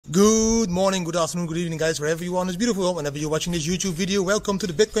Good morning, good afternoon, good evening, guys, wherever you are in this beautiful world, whenever you're watching this YouTube video. Welcome to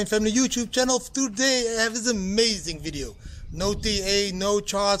the Bitcoin Family YouTube channel. Today I have this amazing video. No TA, no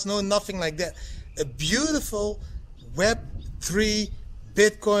charts, no nothing like that. A beautiful Web3,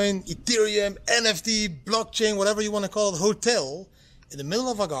 Bitcoin, Ethereum, NFT, blockchain, whatever you want to call it, hotel in the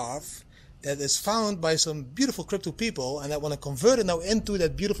middle of Algarve that is found by some beautiful crypto people and that want to convert it now into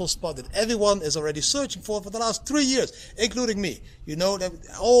that beautiful spot that everyone is already searching for the last 3 years, including me. You know, that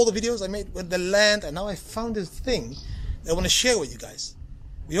all the videos I made with the land, and now I found this thing that I want to share with you guys.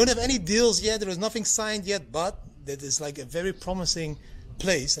 We don't have any deals yet, there is nothing signed yet, but that is like a very promising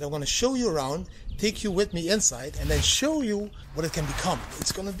place that I want to show you around, take you with me inside, and then show you what it can become.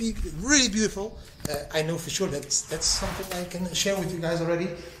 It's going to be really beautiful. I know for sure that's something I can share with you guys already.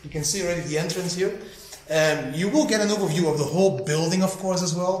 You can see already the entrance here. You will get an overview of the whole building, of course,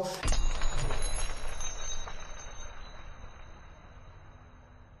 as well.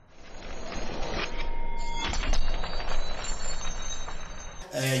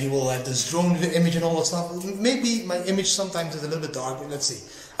 You will have this drone image and all that stuff. Maybe my image sometimes is a little bit dark. Let's see.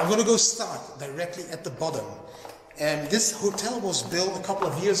 I'm going to go start directly at the bottom. This hotel was built a couple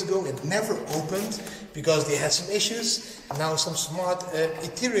of years ago. It never opened because they had some issues. Now some smart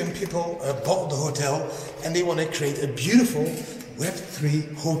Ethereum people bought the hotel and they want to create a beautiful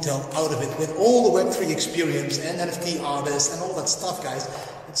Web3 hotel out of it with all the Web3 experience and NFT artists and all that stuff, guys.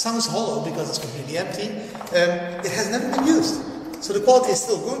 It sounds hollow because it's completely empty. It has never been used. So the quality is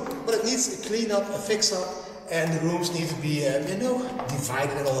still good, but it needs a clean up, a fix up, and the rooms need to be,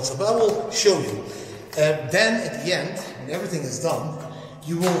 divided and all that stuff. But I will show you. Then at the end, when everything is done,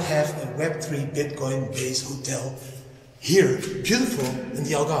 you will have a Web3 Bitcoin-based hotel here, beautiful in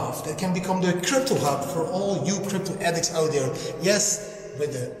the Algarve, that can become the crypto hub for all you crypto addicts out there. Yes,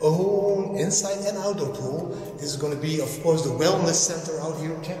 with their own inside and outdoor pool. This is going to be, of course, the wellness center out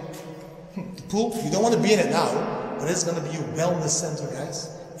here. The pool, you don't want to be in it now. But it's going to be a wellness center,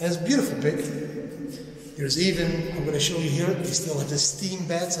 guys. And it's beautiful big. There's even, I'm going to show you here, they still have the steam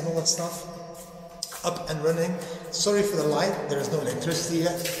beds and all that stuff up and running. Sorry for the light, there is no electricity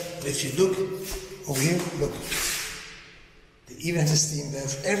yet. But if you look over here, look. They even have the steam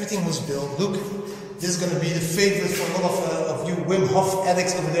beds. Everything was built. Look, this is going to be the favorite for a lot of you Wim Hof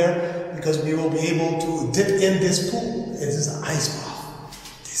addicts over there, because we will be able to dip in this pool. This is the ice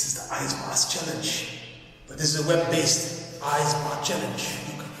bath. This is the ice bath challenge. But this is a web-based ice bath challenge.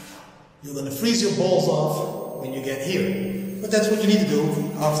 You're going to freeze your balls off when you get here. But that's what you need to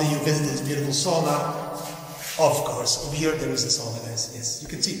do after you visit this beautiful sauna. Of course, over here there is a sauna, guys. Yes, you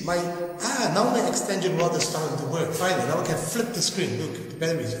can see now my extension rod is starting to work. Finally, now I can flip the screen. Look, the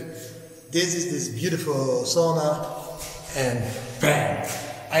batteries. This is this beautiful sauna, and bam,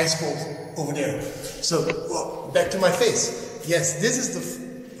 ice cold over there. So, well, back to my face. Yes, this is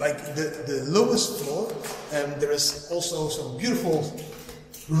the lowest floor. There is also some beautiful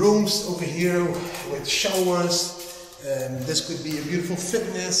rooms over here with showers. This could be a beautiful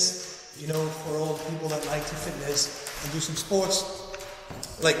fitness, you know, for all people that like to fitness and do some sports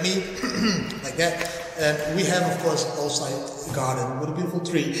like me, like that. And we have, of course, outside a garden with a beautiful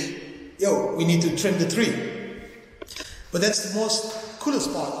tree. We need to trim the tree. But that's the most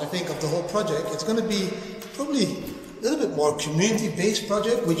coolest part, I think, of the whole project. It's going to be probably a little bit more community-based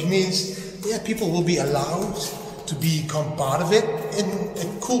project, which means, people will be allowed to become part of it in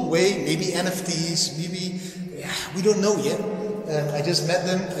a cool way. Maybe NFTs, maybe, we don't know yet. I just met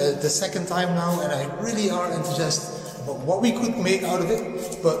them the second time now, and I really are enthusiastic about what we could make out of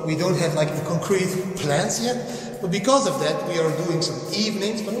it, but we don't have like the concrete plans yet. But because of that, we are doing some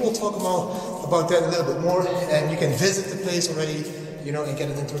evenings, but we'll talk about that a little bit more, and you can visit the place already, you know, and get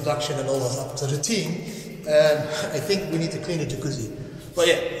an introduction and all that up to the team. I think we need to clean the jacuzzi. But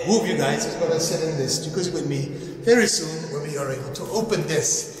who of you guys is going to sit in this jacuzzi with me very soon when we are able to open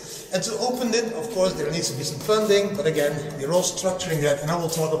this? And to open it, of course, there needs to be some funding, but again, we're all structuring that, and I will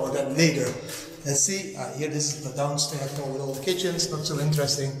talk about that later. Let's see, here this is the downstairs floor with all the kitchens, not so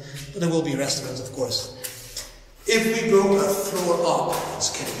interesting, but there will be restaurants, of course. If we go a floor up, it's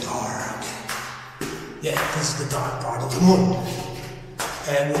getting dark. This is the dark part of the moon.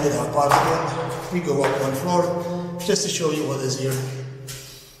 And in the dark part of the moon, we go up one floor, just to show you what is here.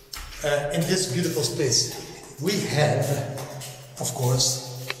 In this beautiful space, we have, of course,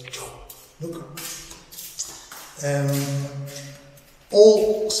 look,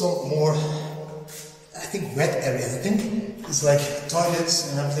 some more, I think, wet areas. I think it's like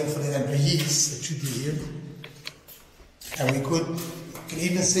toilets and everything for the employees that should be here. And we could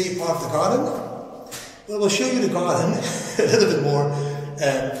even see part of the garden. Well, we'll show you the garden a little bit more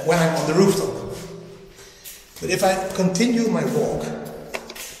when I'm on the rooftop. But if I continue my walk,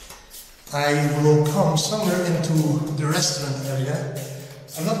 I will come somewhere into the restaurant area.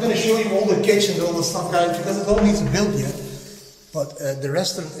 I'm not going to show you all the kitchen and all the stuff, guys, because it all needs built yet. But the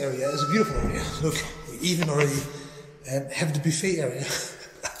restaurant area is a beautiful area. Look, we even already have the buffet area.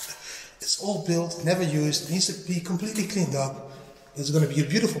 It's all built, never used, needs to be completely cleaned up. It's going to be a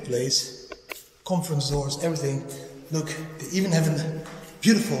beautiful place. Conference doors, everything. Look, they even have a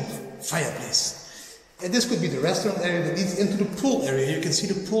beautiful fireplace. And this could be the restaurant area that leads into the pool area. You can see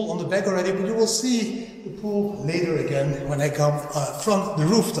the pool on the back already, but you will see the pool later again when I come from the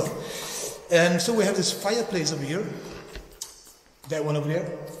rooftop. And so we have this fireplace over here. That one over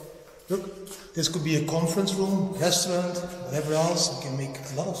there. Look, this could be a conference room, restaurant, whatever else. You can make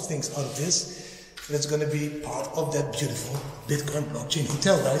a lot of things out of this. But it's going to be part of that beautiful Bitcoin blockchain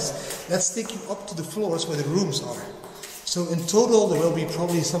hotel, guys. Let's take you up to the floors where the rooms are. So in total there will be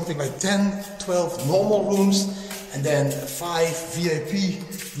probably something like 10, 12 normal rooms and then 5 VIP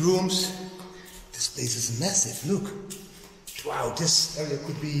rooms. This place is massive, look. Wow, this area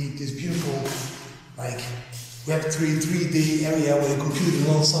could be this beautiful like WEB3 3D area where the computer and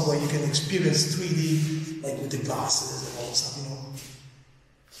all stuff where you can experience 3D like with the glasses and all that stuff, you know.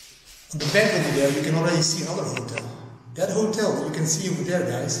 On the back over there you can already see another hotel. That hotel that you can see over there,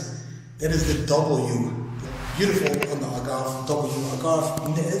 guys, that is the W. Beautiful on the Algarve,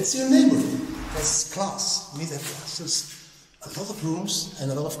 Algarve, it's your neighborhood. That's class, you need that class. There's a lot of rooms and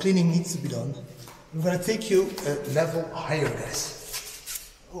a lot of cleaning needs to be done. We're going to take you a level higher,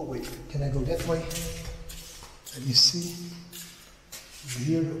 guys. Oh wait, can I go that way? Let me see.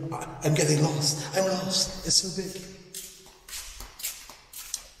 Here, I'm getting lost. I'm lost, it's so big.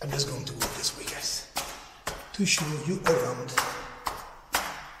 I'm just going to walk this way, guys, to show you around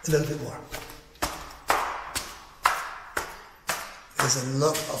a little bit more. There's a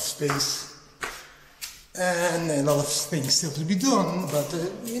lot of space and a lot of things still to be done, but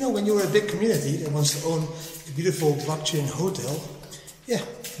you know, when you're a big community that wants to own a beautiful blockchain hotel, yeah,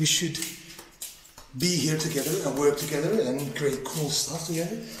 you should be here together and work together and create cool stuff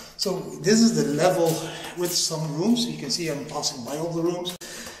together. So this is the level with some rooms. You can see I'm passing by all the rooms.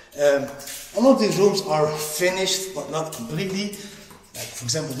 All of these rooms are finished, but not completely. Like for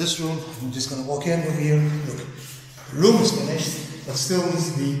example, this room, I'm just going to walk in over here. Look, the room is finished. But still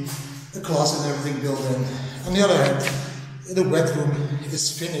needs to be the closet and everything built in. On the other hand, the wet room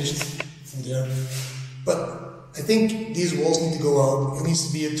is finished in there. But I think these walls need to go out. It needs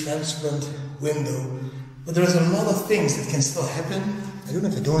to be a transparent window. But there's a lot of things that can still happen. I don't know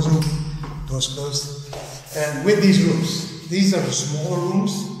if the doors open, doors closed. And with these rooms, these are the smaller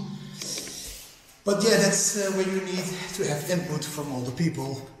rooms. But yeah, that's where you need to have input from all the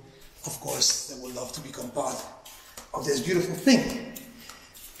people, of course, that would love to become part of this beautiful thing.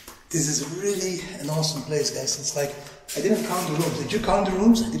 This is really an awesome place, guys. It's like, I didn't count the rooms. Did you count the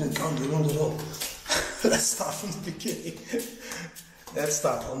rooms? I didn't count the rooms at all. Let's start from the beginning. Let's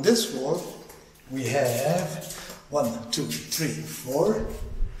start. On this floor, we have 1, 2, 3, 4,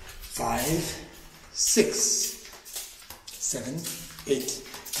 5, 6, 7, 8,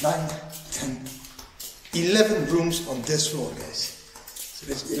 9, 10, 11 rooms on this floor, guys. So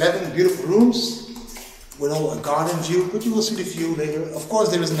there's 11 beautiful rooms with all a garden view, but you will see the view later. Of course,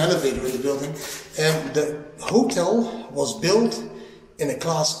 there is an elevator in the building. The hotel was built in a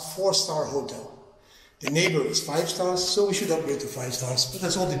class 4-star hotel. The Neighbours is 5 stars, so we should upgrade to 5 stars. But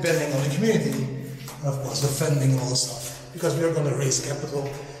that's all depending on the community, and of course the funding and all the stuff, because we are going to raise capital.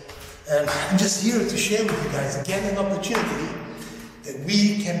 And I'm just here to share with you guys again an opportunity that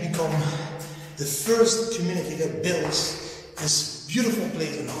we can become the first community that builds this beautiful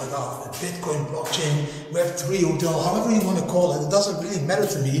place in Algarve, a Bitcoin blockchain, Web3 hotel, however you want to call it. It doesn't really matter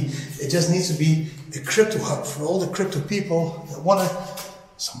to me. It just needs to be a crypto hub for all the crypto people that want to,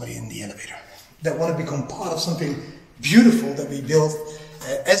 somebody in the elevator, that want to become part of something beautiful that we built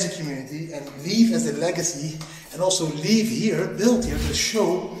as a community and leave as a legacy, and also leave here, build here to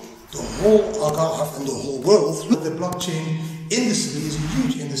show the whole Algarve and the whole world. Look, the blockchain industry is a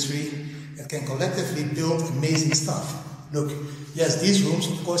huge industry that can collectively build amazing stuff. Look, yes, these rooms,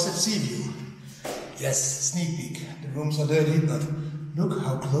 of course, have sea view. Yes, sneak peek. The rooms are dirty, but look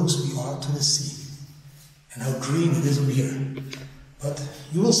how close we are to the sea and how green it is over here. But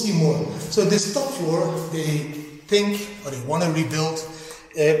you will see more. So this top floor, they think, or they want to rebuild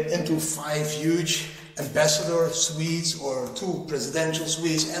into 5 huge ambassador suites or 2 presidential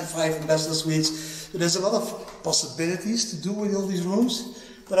suites and 5 ambassador suites. So there's a lot of possibilities to do with all these rooms.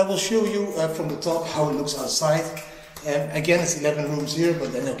 But I will show you from the top how it looks outside. Again, it's 11 rooms here,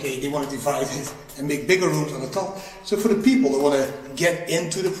 but then okay, they want to divide it and make bigger rooms on the top. So for the people that want to get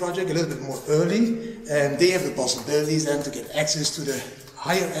into the project a little bit more early, they have the possibilities then to get access to the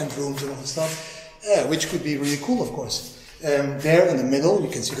higher end rooms and all that stuff, which could be really cool, of course. There in the middle, you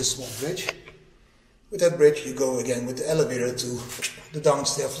can see the small bridge. With that bridge, you go again with the elevator to the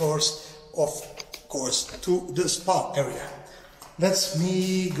downstairs floors, of course, to the spa area. Let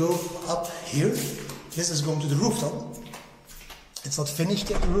me go up here. This is going to the rooftop. It's not finished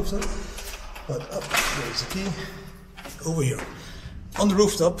yet, the rooftop, but up there is the key. Over here. On the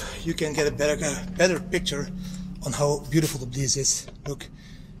rooftop, you can get a better picture on how beautiful the place is. Look,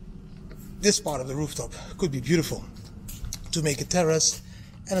 this part of the rooftop could be beautiful to make a terrace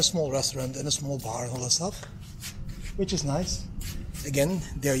and a small restaurant and a small bar and all that stuff, which is nice. Again,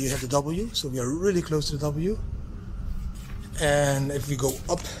 there you have the W, so we are really close to the W. And if we go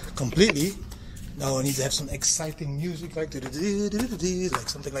up completely, now I need to have some exciting music like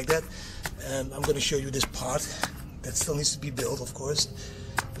something like that. And I'm going to show you this part that still needs to be built, of course,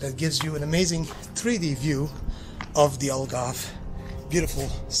 but that gives you an amazing 3D view of the Algarve. Beautiful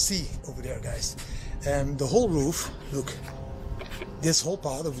sea over there, guys. And the whole roof, look, this whole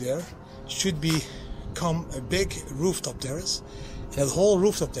part over there should become a big rooftop terrace, and that whole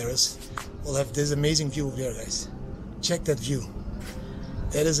rooftop terrace will have this amazing view over there, guys. Check that view.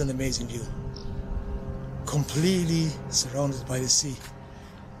 That is an amazing view. Completely surrounded by the sea.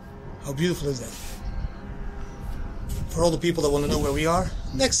 How beautiful is that? For all the people that want to know where we are,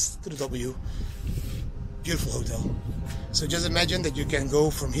 next to the W, beautiful hotel. So just imagine that you can go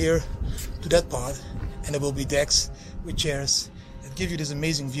from here to that part, and there will be decks with chairs that give you this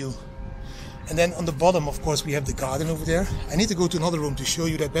amazing view. And then on the bottom, of course, we have the garden over there. I need to go to another room to show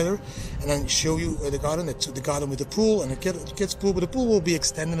you that better, and then show you the garden. It's the garden with the pool and the kids' pool, but the pool will be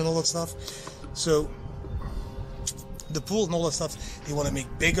extended and all that stuff. So the pool and all that stuff, they want to make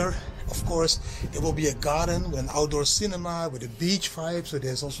bigger. Of course, there will be a garden with an outdoor cinema with a beach vibe. So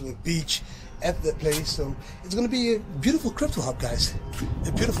there's also a beach at the place. So it's going to be a beautiful crypto hub, guys.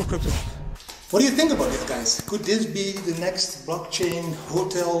 A beautiful crypto hub. What do you think about it, guys? Could this be the next blockchain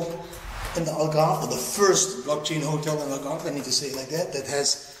hotel in the Algarve, or the first blockchain hotel in Algarve? I need to say it like that. That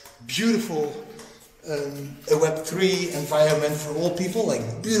has beautiful a Web3 environment for all people,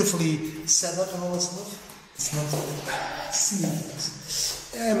 like beautifully set up and all that stuff. It's not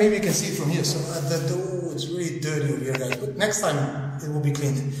yeah, maybe you can see it from here. So it's really dirty over here, guys. But next time it will be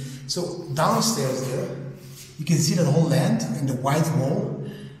cleaned. So downstairs there, you can see that whole land and the white wall.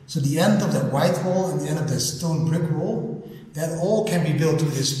 So the end of that white wall and the end of the stone brick wall, that all can be built to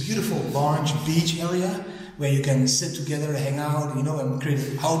this beautiful large beach area where you can sit together, hang out, you know, and create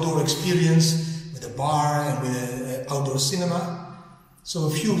an outdoor experience with a bar and with an outdoor cinema. So a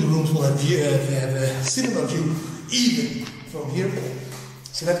few of the rooms will have a cinema view even from here.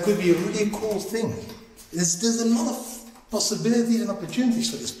 So that could be a really cool thing. There's a lot of possibilities and opportunities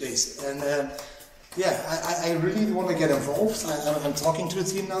for this place. And yeah, I really want to get involved. I'm talking to the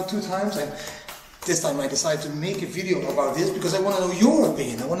team now 2 times. And this time I decided to make a video about this because I want to know your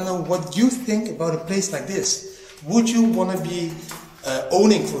opinion. I want to know what you think about a place like this. Would you want to be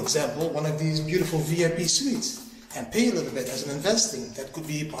owning, for example, one of these beautiful VIP suites and pay a little bit as an investing? That could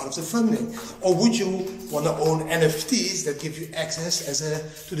be part of the funding. Or would you want to own NFTs that give you access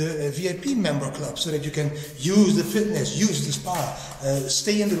to the VIP member club, so that you can use the fitness, use the spa,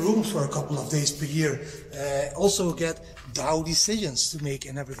 stay in the rooms for a couple of days per year, also get DAO decisions to make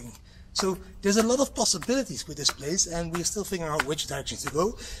and everything. So there's a lot of possibilities with this place, and we're still figuring out which direction to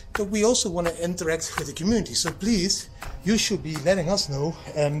go. But we also want to interact with the community. So please, you should be letting us know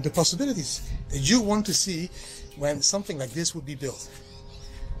the possibilities that you want to see when something like this would be built.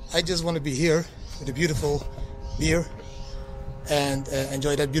 I just want to be here with a beautiful beer and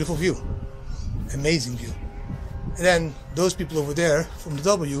enjoy that beautiful view. Amazing view. And then those people over there from the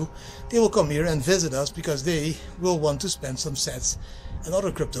W, they will come here and visit us because they will want to spend some sats and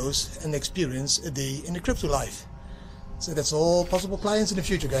other cryptos and experience a day in the crypto life. So that's all possible clients in the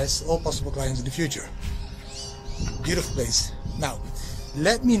future, guys. All possible clients in the future. Beautiful place. Now,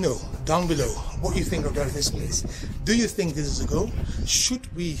 let me know down below what you think about this place. Do you think this is a go?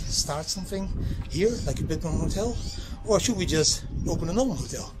 Should we start something here, like a Bitcoin hotel? Or should we just open a normal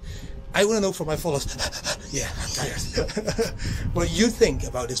hotel? I want to know from my followers. Yeah, I'm tired. What you think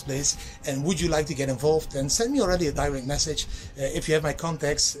about this place, and would you like to get involved? Then send me already a direct message. If you have my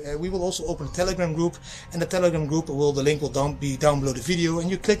contacts, we will also open a Telegram group, and the Telegram group the link will be down below the video. And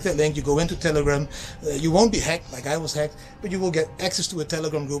you click that link, you go into Telegram. You won't be hacked like I was hacked, but you will get access to a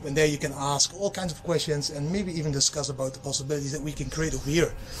Telegram group, and there you can ask all kinds of questions and maybe even discuss about the possibilities that we can create over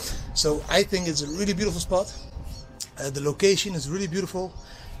here. So I think it's a really beautiful spot. The location is really beautiful.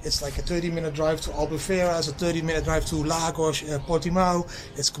 It's like a 30-minute drive to Albufeira, it's a 30-minute drive to Lagos, Portimao.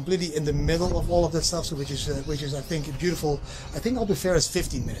 It's completely in the middle of all of that stuff, so which is I think beautiful. I think Albufeira is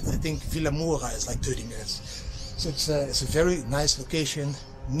 15 minutes. I think Vila Moura is like 30 minutes. So it's a very nice location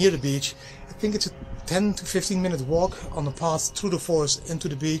near the beach. I think it's a 10 to 15 minute walk on the path through the forest into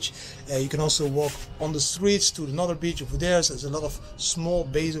the beach. You can also walk on the streets to another beach over there. So there's a lot of small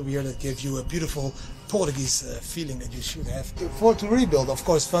bays over here that give you a beautiful Portuguese feeling that you should have. To rebuild, of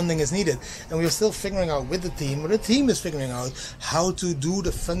course, funding is needed, and we're still figuring out with the team. The team is figuring out how to do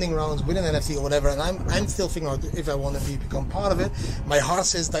the funding rounds with an NFT or whatever, and I'm still figuring out if I want to become part of it. My heart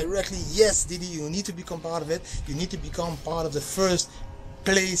says directly, yes, Didi, you need to become part of it. You need to become part of the first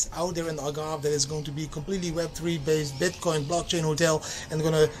place out there in Algarve that is going to be completely Web3 based Bitcoin blockchain hotel and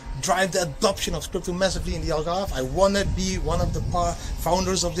going to drive the adoption of crypto massively in the Algarve. I want to be one of the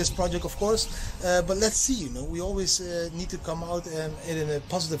founders of this project, of course, but let's see, you know, we always need to come out in a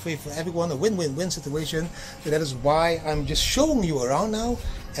positive way for everyone, a win-win-win situation. So that is why I'm just showing you around now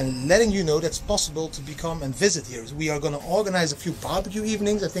and letting you know that's possible to become and visit here. So we are going to organize a few barbecue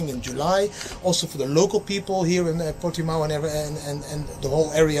evenings, I think in July, also for the local people here in Portimao and the whole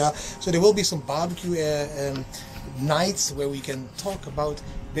area. So there will be some barbecue nights where we can talk about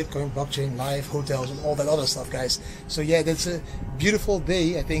Bitcoin, blockchain, live, hotels, and all that other stuff, guys. So yeah, that's a beautiful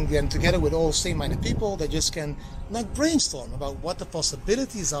day, I think, and together with all same-minded people that just can brainstorm about what the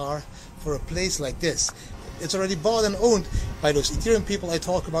possibilities are for a place like this. It's already bought and owned by those Ethereum people I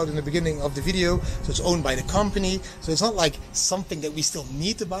talked about in the beginning of the video. So it's owned by the company. So it's not like something that we still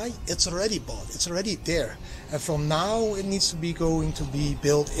need to buy. It's already bought. It's already there. And from now, it needs to be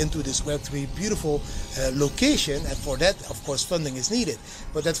built into this Web3 beautiful location. And for that, of course, funding is needed.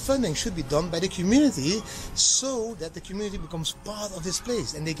 But that funding should be done by the community so that the community becomes part of this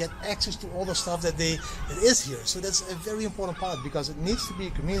place and they get access to all the stuff that is here. So that's a very important part, because it needs to be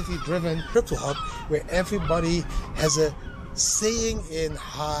a community-driven crypto hub where everybody has a saying in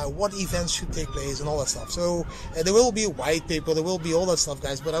what events should take place and all that stuff. So there will be a white paper, there will be all that stuff,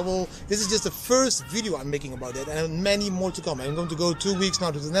 guys, but this is just the first video I'm making about it, and many more to come. I'm going to go 2 weeks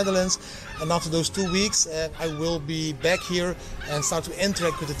now to the Netherlands, and after those 2 weeks I will be back here and start to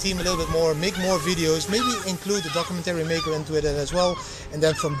interact with the team a little bit more, make more videos, maybe include the documentary maker into it as well, and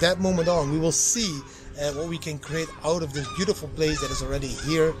then from that moment on we will see what we can create out of this beautiful place that is already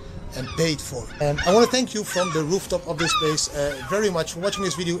here and paid for. I want to thank you from the rooftop of this place very much for watching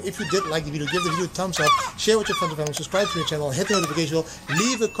this video. If you did like the video, give the video a thumbs up, share with your friends and family, subscribe to the channel, hit the notification bell,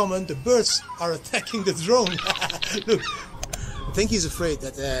 leave a comment. The birds are attacking the drone. Look, I think he's afraid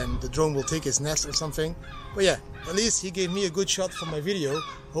that the drone will take his nest or something. But yeah, at least he gave me a good shot for my video.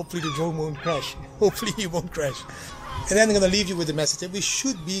 Hopefully the drone won't crash. Hopefully he won't crash. And then I'm going to leave you with the message that we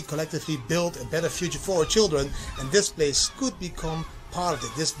should be collectively build a better future for our children, and this place could become part of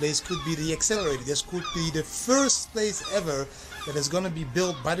it. This place could be the accelerator. This could be the first place ever that is going to be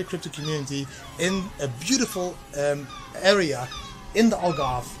built by the crypto community in a beautiful area in the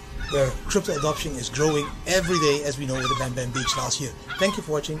Algarve, where crypto adoption is growing every day, as we know with the Bam Bam Beach last year. Thank you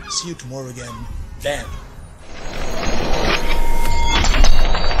for watching. See you tomorrow again. Bam!